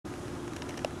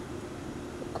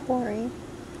quarry.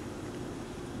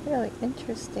 Really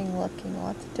interesting looking,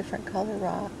 lots of different color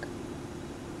rock.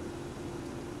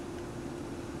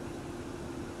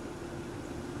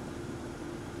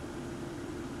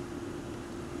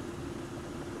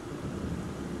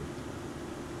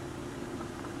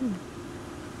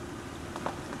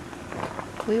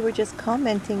 We were just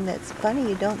commenting that it's funny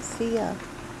you don't see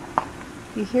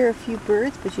you hear a few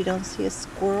birds but you don't see a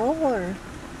squirrel, or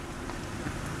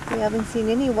we haven't seen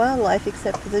any wildlife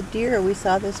except for the deer we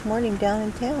saw this morning down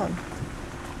in town.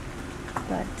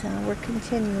 But we're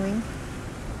continuing.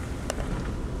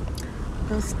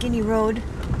 Little skinny road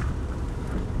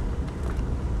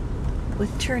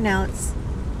with turnouts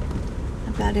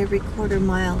about every quarter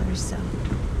mile or so.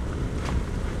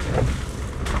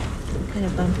 Kind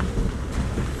of bumpy.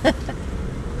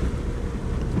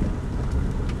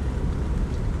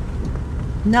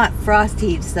 Not frost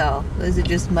heaves though, those are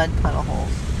just mud puddle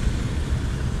holes.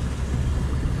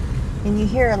 And you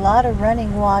hear a lot of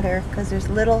running water because there's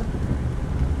little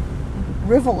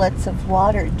rivulets of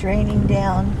water draining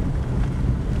down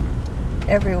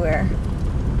everywhere.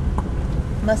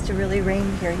 Must have really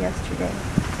rained here yesterday.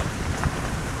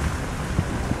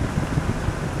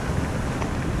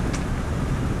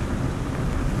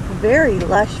 Very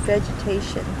lush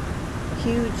vegetation.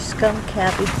 Huge skunk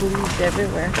cabbage leaves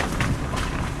everywhere.